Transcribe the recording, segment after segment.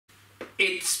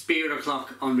It's Beer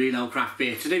O'Clock on Real Ale Craft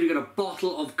Beer. Today we've got a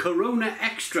bottle of Corona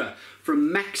Extra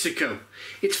from Mexico.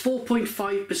 It's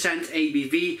 4.5%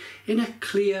 ABV in a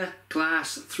clear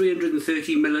glass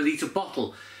 330ml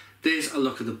bottle. There's a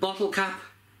look at the bottle cap.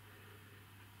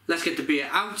 Let's get the beer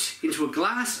out into a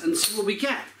glass and see what we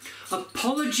get.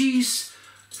 Apologies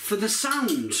for the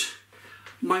sound.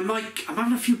 My mic, I'm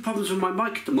having a few problems with my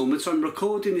mic at the moment, so I'm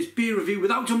recording this beer review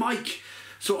without a mic.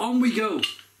 So on we go.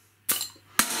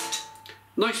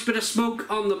 Nice bit of smoke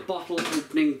on the bottle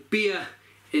opening, beer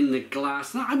in the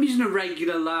glass. Now, I'm using a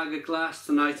regular lager glass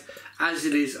tonight, as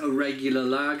it is a regular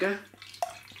lager.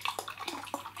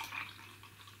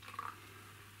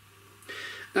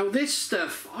 Now this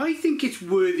stuff, I think it's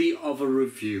worthy of a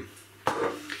review.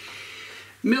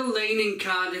 Mill Lane in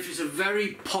Cardiff is a very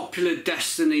popular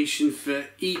destination for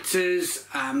eaters.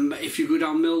 If you go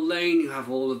down Mill Lane, you have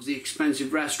all of the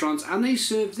expensive restaurants and they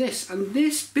serve this. And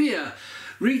this beer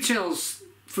retails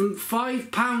from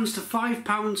 £5 to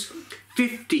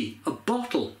 £5.50 a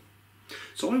bottle.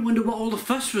 So I wonder what all the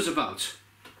fuss was about.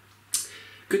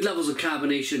 Good levels of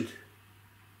carbonation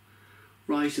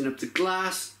rising up the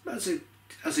glass. As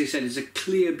I said, it's a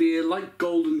clear beer, light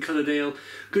golden coloured ale.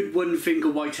 Good one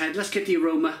finger white head. Let's get the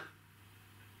aroma.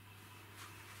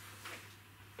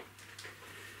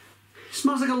 It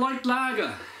smells like a light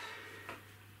lager.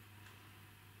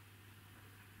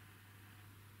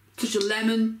 Touch of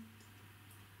lemon.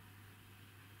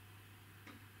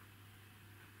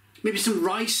 Maybe some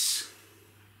rice.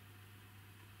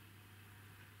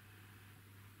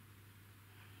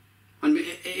 And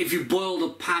if you boil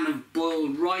a pan of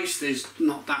boiled rice, there's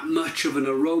not that much of an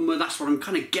aroma. That's what I'm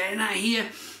kind of getting at here.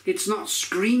 It's not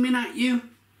screaming at you.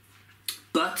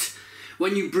 But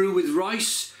when you brew with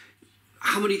rice,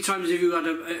 how many times have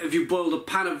you boiled a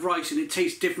pan of rice and it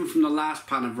tastes different from the last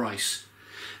pan of rice?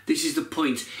 This is the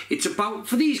point. It's about,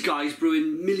 for these guys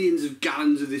brewing millions of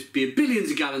gallons of this beer,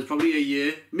 billions of gallons probably a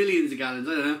year, millions of gallons,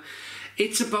 I don't know.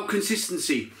 It's about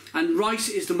consistency, and rice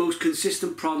is the most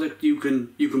consistent product you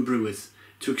can brew with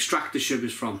to extract the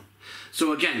sugars from.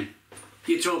 So again,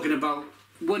 you're talking about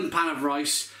one pan of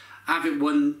rice, have it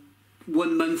one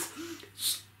month,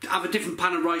 have a different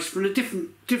pan of rice from a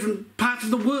different part of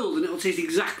the world, and it'll taste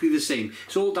exactly the same.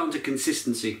 It's all down to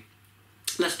consistency.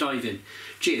 Let's dive in.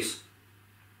 Cheers.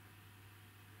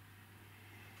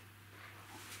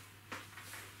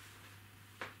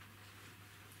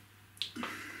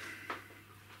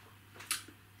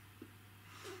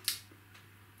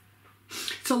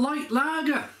 It's a light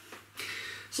lager,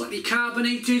 slightly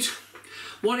carbonated.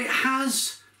 What it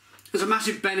has as a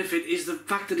massive benefit is the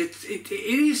fact that it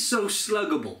is so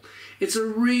sluggable. It's a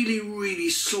really, really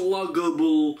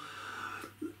sluggable,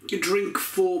 drink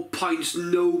 4 pints,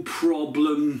 no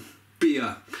problem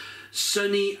beer.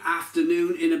 Sunny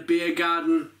afternoon in a beer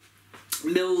garden.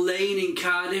 Mill Lane in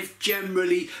Cardiff,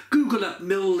 generally, Google up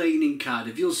Mill Lane in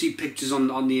Cardiff, you'll see pictures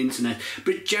on the internet,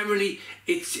 but generally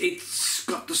it's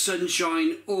got the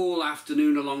sunshine all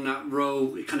afternoon along that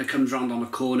row. It kind of comes round on a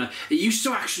corner. It used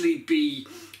to actually be,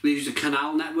 they used a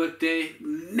canal network there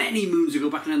many moons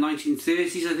ago, back in the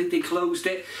 1930s. I think they closed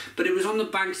it, but it was on the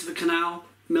banks of a canal,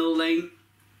 Mill Lane.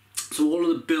 So all of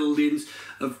the buildings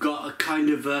have got a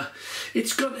kind of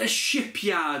it's got a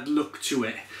shipyard look to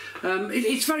it.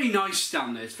 It's very nice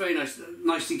down there. It's very nice,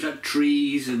 nicely cut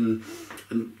trees and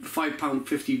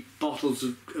 £5.50 bottles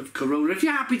of Corona. If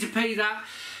you're happy to pay that,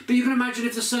 but you can imagine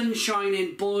if the sun's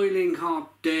shining, boiling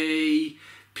hot day,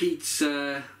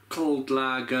 pizza, cold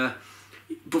lager,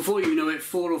 before you know it,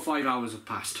 4 or 5 hours have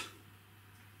passed.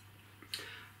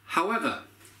 However,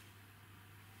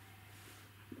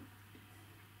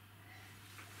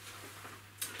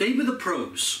 they were the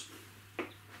pros.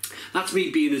 That's me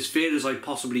being as fair as I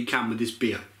possibly can with this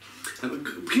beer.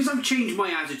 Because I've changed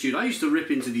my attitude. I used to rip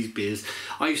into these beers.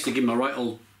 I used to give them a right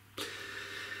old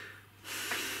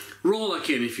rollick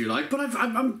in, if you like. But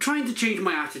I'm trying to change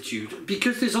my attitude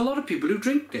because there's a lot of people who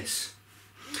drink this.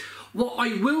 What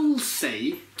I will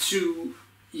say to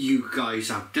you guys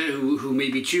out there who may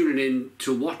be tuning in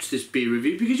to watch this beer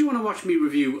review because you want to watch me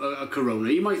review a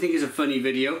Corona, you might think it's a funny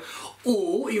video,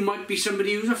 or you might be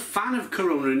somebody who's a fan of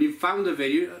Corona and you've found the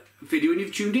video and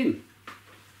you've tuned in.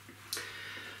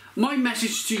 My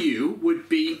message to you would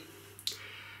be,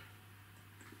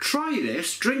 try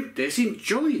this, drink this,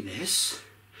 enjoy this,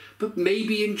 but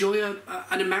maybe enjoy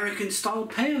an American style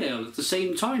pale ale at the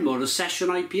same time, or a session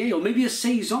IPA, or maybe a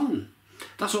Saison.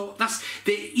 That's all.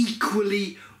 They're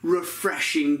equally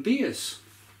refreshing beers.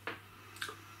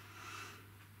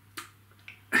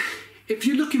 If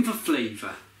you're looking for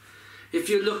flavour, if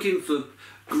you're looking for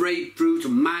grapefruit or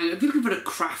mango, if you're looking for a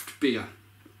craft beer,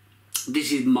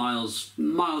 this is miles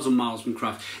and miles from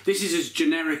craft. This is as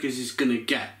generic as it's going to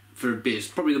get for a beer. It's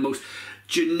probably the most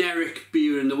generic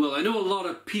beer in the world. I know a lot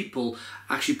of people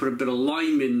actually put a bit of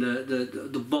lime in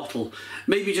the bottle,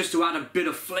 maybe just to add a bit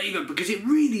of flavour, because it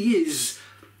really is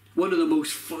one of the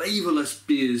most flavourless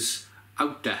beers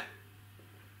out there.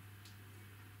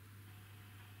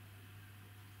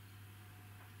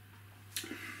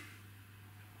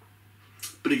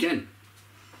 But again,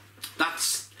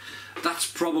 that's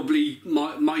probably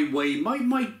my way,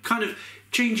 my kind of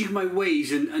changing my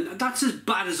ways, and that's as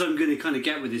bad as I'm going to kind of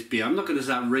get with this beer. I'm not going to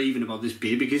start raving about this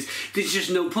beer because there's just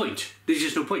no point. There's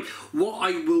just no point. What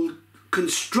I will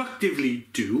constructively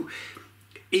do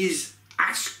is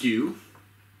ask you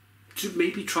to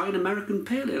maybe try an American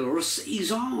Pale Ale or a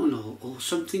Saison or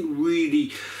something really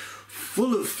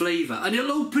full of flavour, and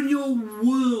it'll open your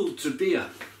world to beer.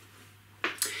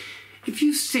 If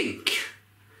you think,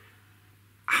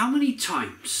 how many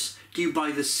times do you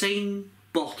buy the same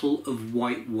bottle of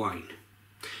white wine?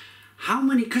 How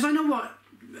many? Because I know what,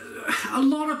 a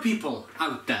lot of people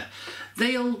out there,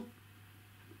 they'll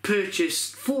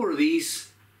purchase 4 of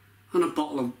these and a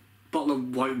bottle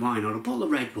of white wine or a bottle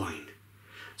of red wine.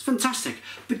 It's fantastic.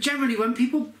 But generally, when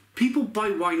people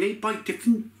buy wine, they buy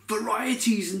different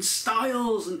varieties and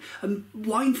styles and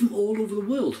wine from all over the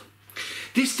world.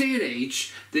 This day and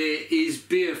age, there is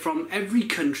beer from every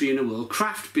country in the world,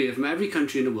 craft beer from every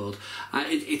country in the world.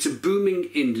 It's a booming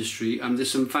industry, and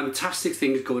there's some fantastic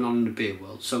things going on in the beer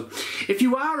world. So if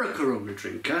you are a Corona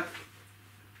drinker,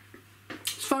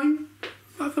 it's fine.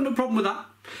 I've got no problem with that.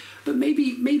 But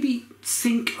maybe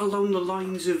think along the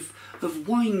lines of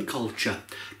wine culture.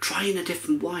 Trying a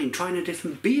different wine, trying a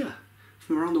different beer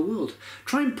from around the world.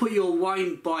 Try and put your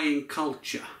wine buying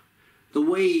culture, the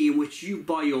way in which you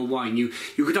buy your wine. You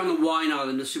go down the wine aisle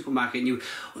in the supermarket and you,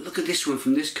 oh, look at this one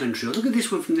from this country, or look at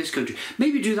this one from this country.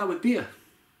 Maybe do that with beer.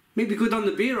 Maybe go down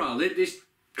the beer aisle. It's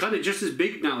kind of just as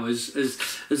big now as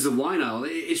the wine aisle.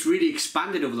 It's really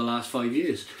expanded over the last 5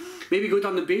 years. Maybe go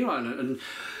down the beer aisle and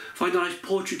find a nice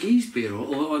Portuguese beer,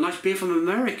 or a nice beer from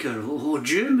America, or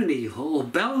Germany, or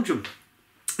Belgium.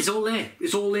 It's all there.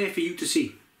 It's all there for you to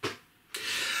see.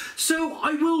 So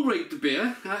I will rate the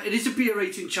beer. It is a beer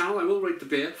rating channel. I will rate the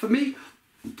beer. For me,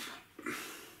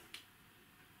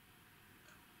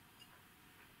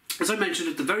 as I mentioned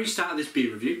at the very start of this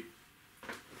beer review,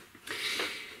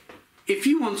 if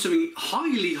you want something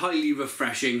highly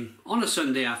refreshing on a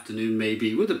Sunday afternoon,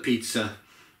 maybe with a pizza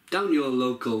down your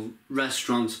local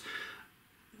restaurant,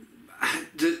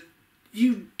 that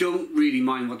you don't really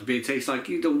mind what the beer tastes like,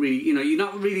 you don't really, you're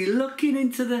not really looking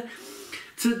into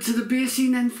the beer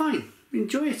scene, then fine,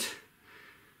 enjoy it.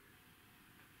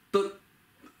 But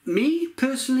me,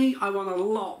 personally, I want a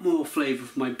lot more flavour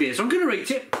for my beer, so I'm going to rate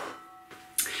it.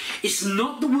 It's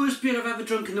not the worst beer I've ever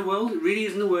drunk in the world. It really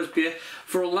isn't the worst beer.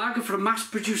 For a lager, for a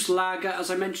mass-produced lager,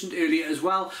 as I mentioned earlier as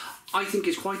well, I think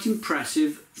it's quite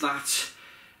impressive that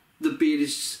the beer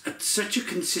is at such a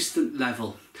consistent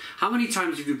level. How many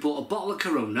times have you bought a bottle of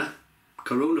Corona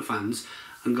fans,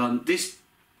 and gone, this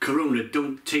Corona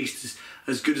don't taste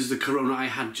as good as the Corona I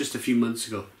had just a few months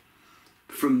ago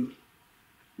from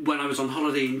when I was on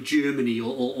holiday in Germany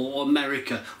or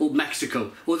America or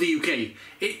Mexico or the UK.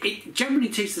 It generally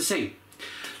tastes the same.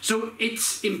 So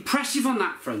it's impressive on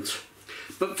that front.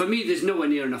 But for me, there's nowhere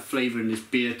near enough flavour in this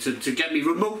beer to get me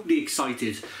remotely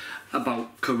excited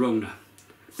about Corona.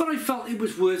 But I felt it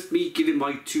was worth me giving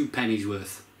my 2 pennies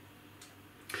worth.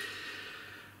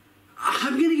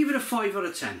 I'm going to give it a 5 out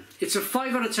of 10. It's a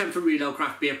 5 out of 10 for Real Ale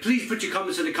Craft Beer. Please put your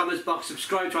comments in the comments box,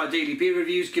 subscribe to our daily beer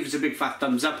reviews, give us a big fat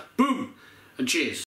thumbs up, boom, and cheers.